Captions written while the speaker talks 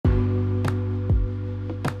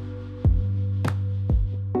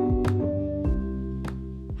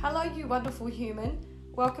wonderful human.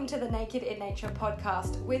 Welcome to the Naked in Nature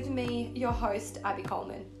podcast with me, your host, Abby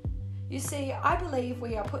Coleman. You see, I believe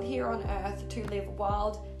we are put here on earth to live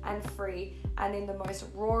wild and free and in the most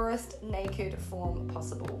rawest, naked form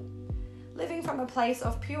possible. Living from a place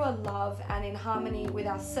of pure love and in harmony with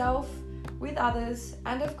ourselves, with others,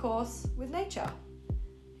 and of course, with nature.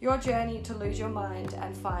 Your journey to lose your mind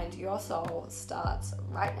and find your soul starts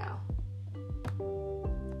right now.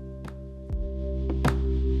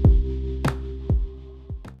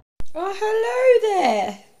 Oh, hello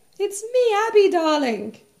there. It's me, Abby,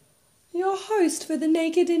 darling. Your host for the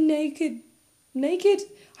Naked?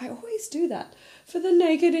 I always do that. For the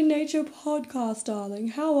Naked in Nature podcast, darling.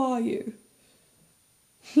 How are you?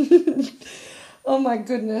 Oh my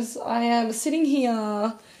goodness. I am sitting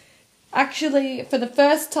here. Actually, for the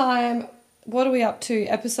first time, what are we up to?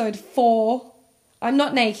 Episode 4. I'm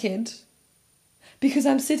not naked. Because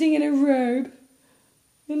I'm sitting in a robe.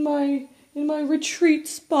 In my retreat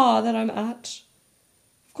spa that I'm at.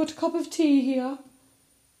 I've got a cup of tea here.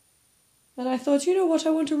 And I thought, you know what,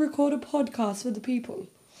 I want to record a podcast for the people.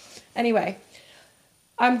 Anyway,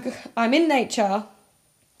 I'm in nature.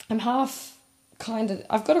 I've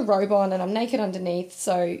got a robe on and I'm naked underneath.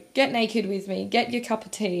 So get naked with me. Get your cup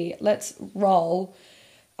of tea. Let's roll.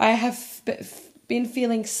 I have been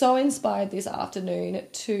feeling so inspired this afternoon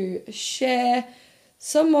to share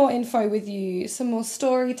some more info with you, some more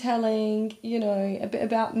storytelling, a bit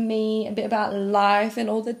about me, a bit about life and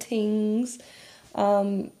all the things.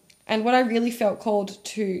 And what I really felt called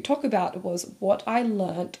to talk about was what I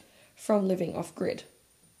learnt from living off-grid.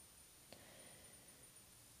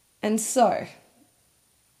 And so,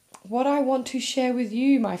 what I want to share with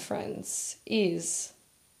you, my friends, is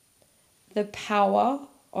the power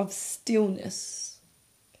of stillness.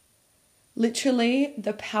 Literally,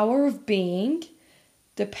 the power of being,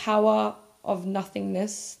 the power of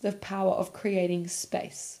nothingness, the power of creating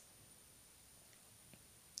space.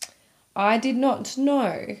 I did not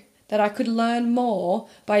know that I could learn more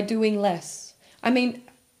by doing less. I mean,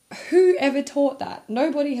 who ever taught that?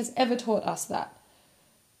 Nobody has ever taught us that.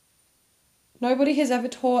 Nobody has ever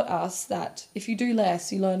taught us that if you do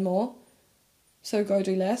less, you learn more. So go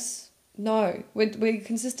do less. No, we're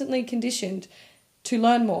consistently conditioned to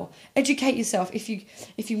learn more. Educate yourself. If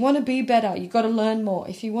you want to be better, you got to learn more.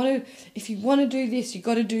 If you want to do this, you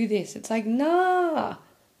got to do this. It's like, nah.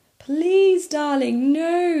 Please, darling,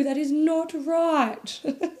 no, that is not right.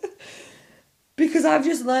 Because I've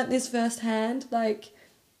just learnt this firsthand,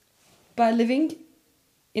 by living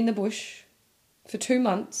in the bush for 2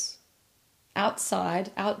 months,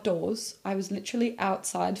 outdoors. I was literally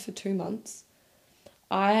outside for 2 months.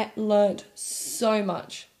 I learnt so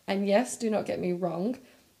much. And yes, do not get me wrong,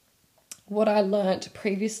 what I learnt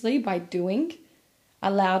previously by doing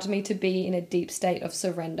allowed me to be in a deep state of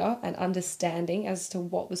surrender and understanding as to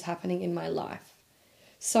what was happening in my life.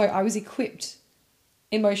 So I was equipped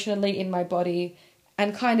emotionally in my body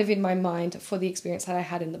and kind of in my mind for the experience that I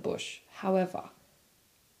had in the bush. However,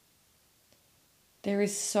 there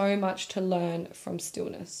is so much to learn from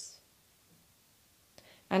stillness.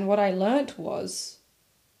 And what I learnt was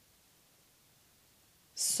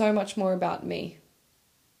so much more about me.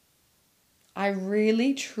 I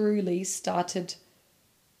really, truly started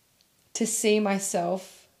to see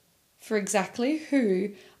myself for exactly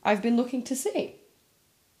who I've been looking to see.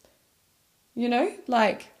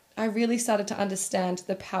 I really started to understand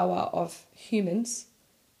the power of humans.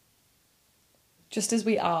 Just as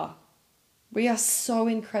we are. We are so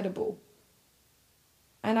incredible.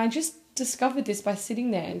 And I just discovered this by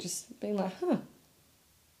sitting there and just being like,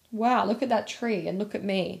 wow, look at that tree and look at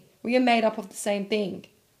me. We are made up of the same thing.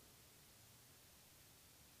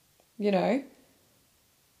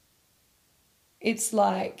 It's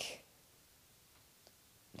like,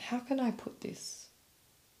 how can I put this?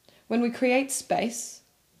 When we create space,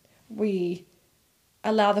 we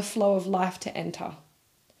allow the flow of life to enter.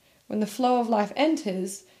 When the flow of life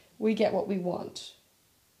enters, we get what we want.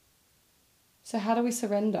 So how do we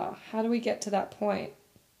surrender? How do we get to that point?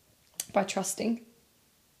 By trusting,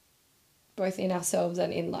 both in ourselves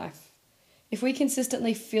and in life. If we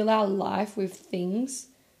consistently fill our life with things,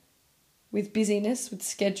 with busyness, with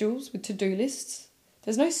schedules, with to-do lists,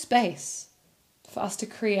 there's no space for us to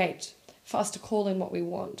create, for us to call in what we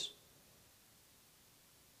want.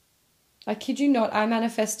 I kid you not, I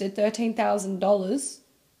manifested $13,000.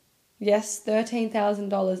 Yes,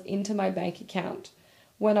 $13,000 into my bank account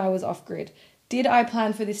when I was off-grid. Did I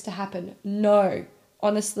plan for this to happen? No.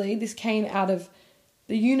 Honestly, this came out of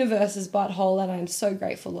the universe's butthole and I'm so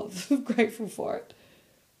grateful for it.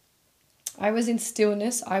 I was in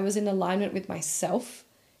stillness. I was in alignment with myself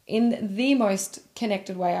in the most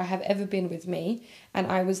connected way I have ever been with me, and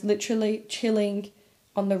I was literally chilling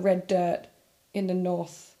on the red dirt in the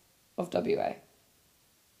north of WA.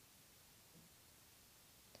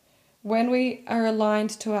 When we are aligned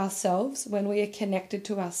to ourselves, when we are connected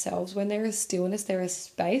to ourselves, when there is stillness, there is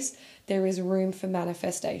space, there is room for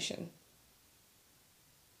manifestation.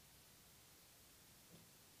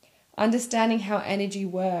 Understanding how energy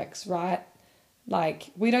works, right?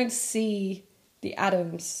 Like, we don't see the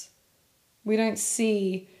atoms. We don't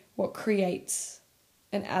see what creates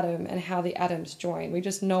an atom and how the atoms join. We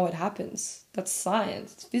just know it happens. That's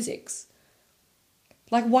science, it's physics.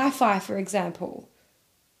 Like Wi-Fi, for example.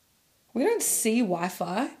 We don't see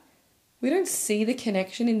Wi-Fi. We don't see the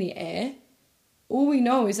connection in the air. All we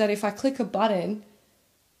know is that if I click a button,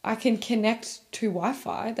 I can connect to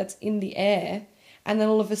Wi-Fi that's in the air, and then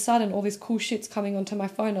all of a sudden all this cool shit's coming onto my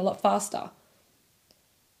phone a lot faster.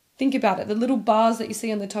 Think about it. The little bars that you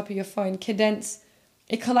see on the top of your phone condense,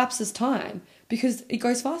 it collapses time because it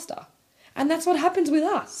goes faster. And that's what happens with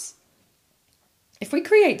us. If we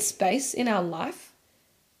create space in our life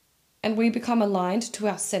and we become aligned to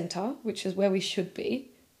our center, which is where we should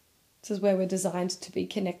be, this is where we're designed to be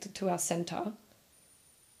connected to our center,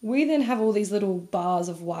 we then have all these little bars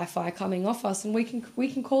of Wi-Fi coming off us, and we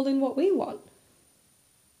can call in what we want.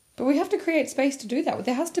 But we have to create space to do that.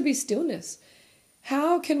 There has to be stillness.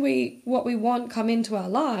 How can what we want come into our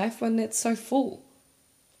life when it's so full?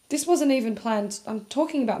 This wasn't even planned. I'm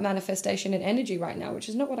talking about manifestation and energy right now, which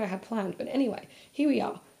is not what I had planned. But anyway, here we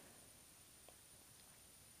are.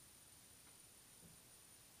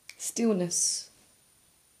 Stillness.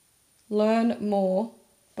 Learn more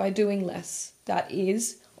by doing less. That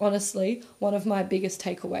is, honestly, one of my biggest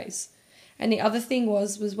takeaways. And the other thing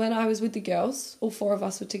was when I was with the girls, all four of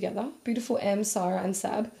us were together, beautiful Em, Sarah and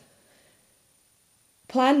Sab,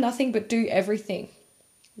 plan nothing but do everything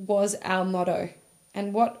was our motto.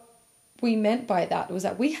 And what we meant by that was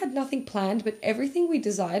that we had nothing planned, but everything we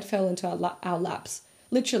desired fell into our laps.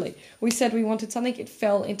 Literally. We said we wanted something, it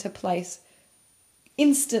fell into place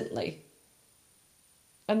instantly.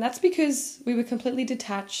 And that's because we were completely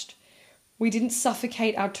detached. We didn't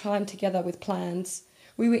suffocate our time together with plans.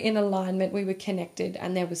 We were in alignment, we were connected,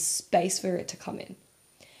 and there was space for it to come in.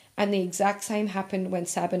 And the exact same happened when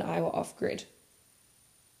Sab and I were off grid.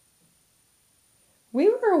 We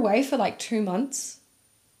were away for like 2 months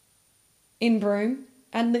in Broome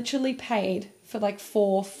and literally paid for like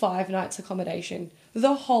 4-5 nights accommodation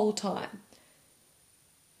the whole time.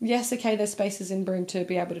 Yes, okay, there's spaces in Broome to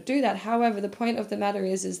be able to do that. However, the point of the matter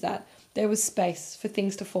is that there was space for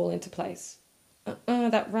things to fall into place.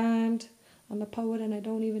 That rhymed. I'm a poet and I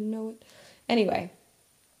don't even know it. Anyway,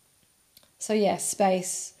 so yes,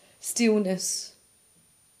 space, stillness,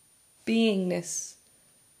 beingness.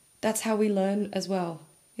 That's how we learn as well.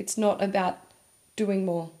 It's not about doing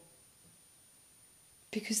more.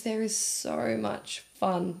 Because there is so much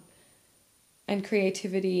fun and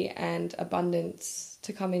creativity and abundance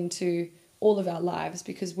to come into all of our lives,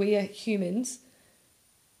 because we are humans.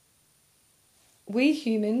 We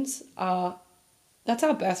humans that's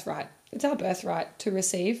our birthright. It's our birthright to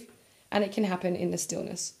receive, and it can happen in the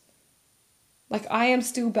stillness. Like, I am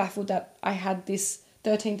still baffled that I had this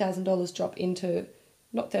 $13,000 drop into,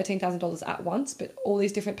 not $13,000 at once, but all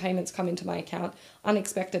these different payments come into my account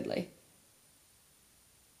unexpectedly.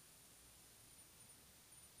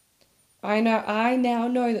 I now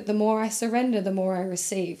know that the more I surrender, the more I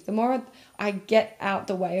receive. The more I get out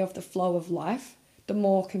the way of the flow of life, the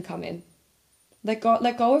more can come in. Let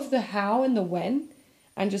go of the how and the when,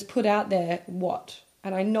 and just put out there what.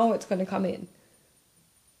 And I know it's going to come in.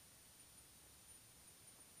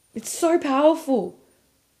 It's so powerful.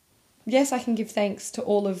 Yes, I can give thanks to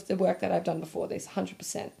all of the work that I've done before this,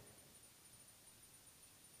 100%.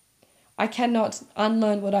 I cannot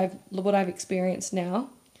unlearn what I've experienced now.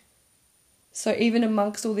 So even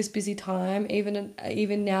amongst all this busy time,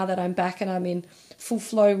 even now that I'm back and I'm in full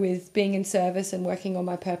flow with being in service and working on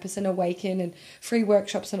my purpose and awaken and free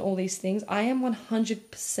workshops and all these things, I am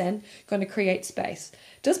 100% going to create space.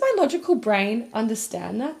 Does my logical brain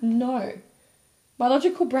understand that? No. My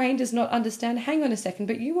logical brain does not understand, hang on a second,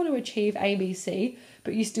 but you want to achieve ABC,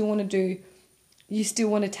 but you still want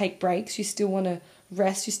to take breaks, you still want to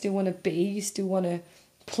rest, you still want to be, you still want to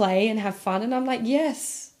play and have fun. And I'm like,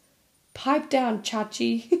 yes. Pipe down,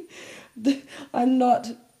 Chachi. I'm not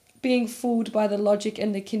being fooled by the logic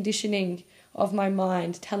and the conditioning of my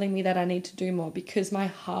mind telling me that I need to do more, because my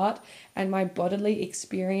heart and my bodily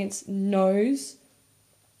experience knows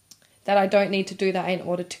that I don't need to do that in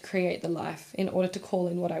order to create the life, in order to call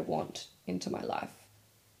in what I want into my life.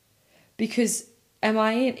 Because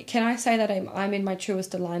Can I say that I'm in my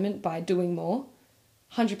truest alignment by doing more?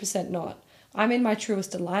 100% not. I'm in my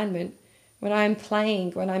truest alignment when I'm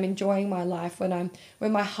playing, when I'm enjoying my life, when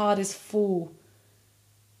my heart is full,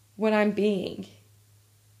 when I'm being.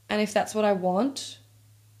 And if that's what I want,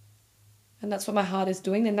 and that's what my heart is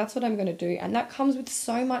doing, then that's what I'm going to do. And that comes with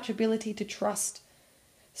so much ability to trust,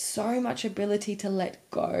 so much ability to let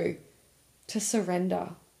go, to surrender.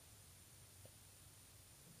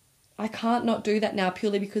 I can't not do that now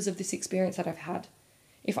purely because of this experience that I've had.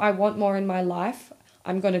 If I want more in my life,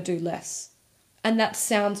 I'm going to do less. And that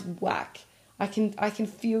sounds whack. I can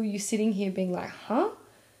feel you sitting here being like, huh?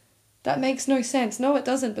 That makes no sense. No, it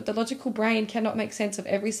doesn't. But the logical brain cannot make sense of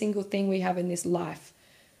every single thing we have in this life.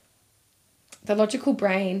 The logical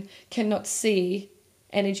brain cannot see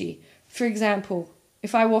energy. For example,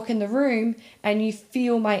 if I walk in the room and you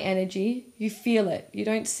feel my energy, you feel it. You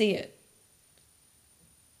don't see it.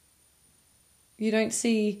 You don't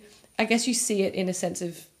see, I guess you see it in a sense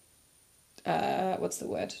of,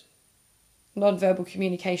 non-verbal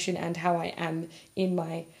communication and how I am in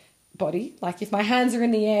my body. Like if my hands are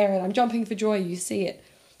in the air and I'm jumping for joy, you see it.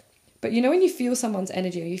 But you know when you feel someone's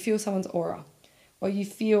energy or you feel someone's aura or you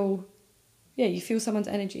feel someone's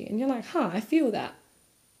energy and you're like, I feel that.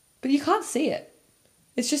 But you can't see it.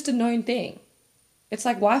 It's just a known thing. It's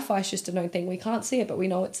like Wi-Fi is just a known thing. We can't see it, but we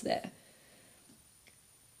know it's there.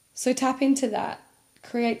 So tap into that.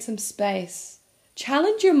 Create some space.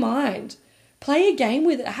 Challenge your mind. Play a game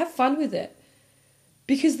with it. Have fun with it.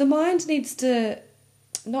 Because the mind the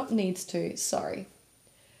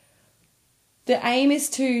aim is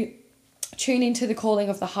to tune into the calling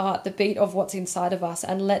of the heart, the beat of what's inside of us,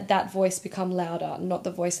 and let that voice become louder, not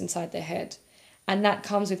the voice inside their head. And that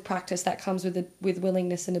comes with practice. That comes with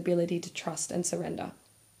willingness and ability to trust and surrender.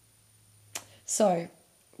 So,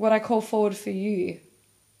 what I call forward for you.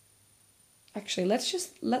 Actually, let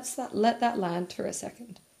that land for a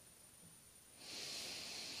second.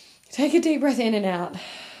 Take a deep breath in and out.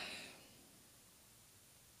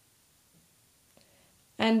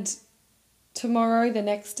 And tomorrow, the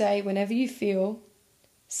next day, whenever you feel,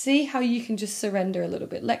 see how you can just surrender a little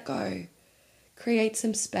bit. Let go. Create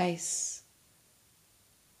some space.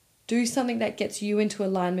 Do something that gets you into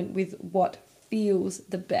alignment with what feels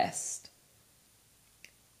the best.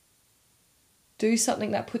 Do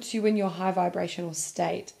something that puts you in your high vibrational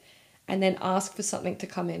state and then ask for something to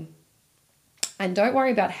come in. And don't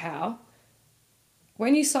worry about how.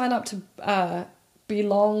 When you sign up to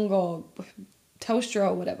Belong or Telstra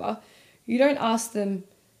or whatever, you don't ask them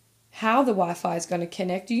how the Wi-Fi is going to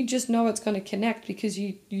connect. You just know it's going to connect because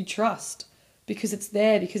you trust, because it's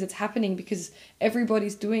there, because it's happening, because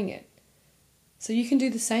everybody's doing it. So you can do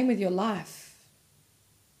the same with your life.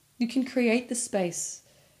 You can create the space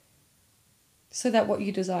so that what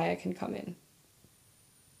you desire can come in.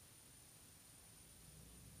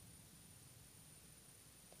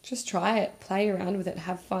 Just try it, play around with it,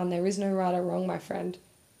 have fun. There is no right or wrong, my friend.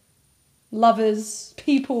 Lovers,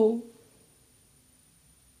 people.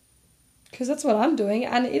 Because that's what I'm doing,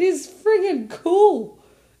 and it is friggin' cool.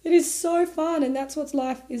 It is so fun, and that's what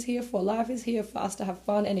life is here for. Life is here for us to have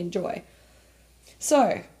fun and enjoy.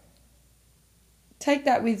 So, take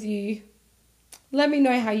that with you. Let me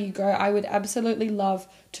know how you go. I would absolutely love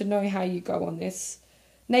to know how you go on this.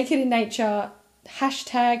 Naked in Nature,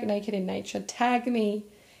 hashtag Naked in Nature. Tag me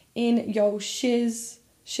in your shiz.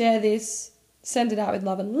 Share this. Send it out with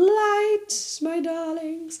love and light, my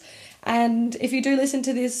darlings. And if you do listen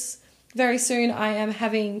to this very soon, I am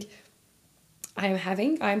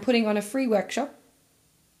putting on a free workshop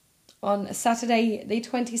on Saturday, the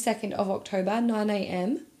 22nd of October, 9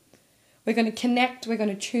 a.m. We're going to connect, we're going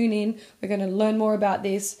to tune in, we're going to learn more about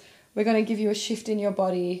this, we're going to give you a shift in your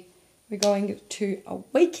body, we're going to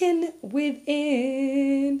awaken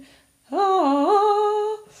within.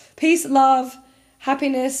 Peace, love,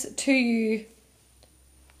 happiness to you.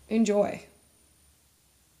 Enjoy.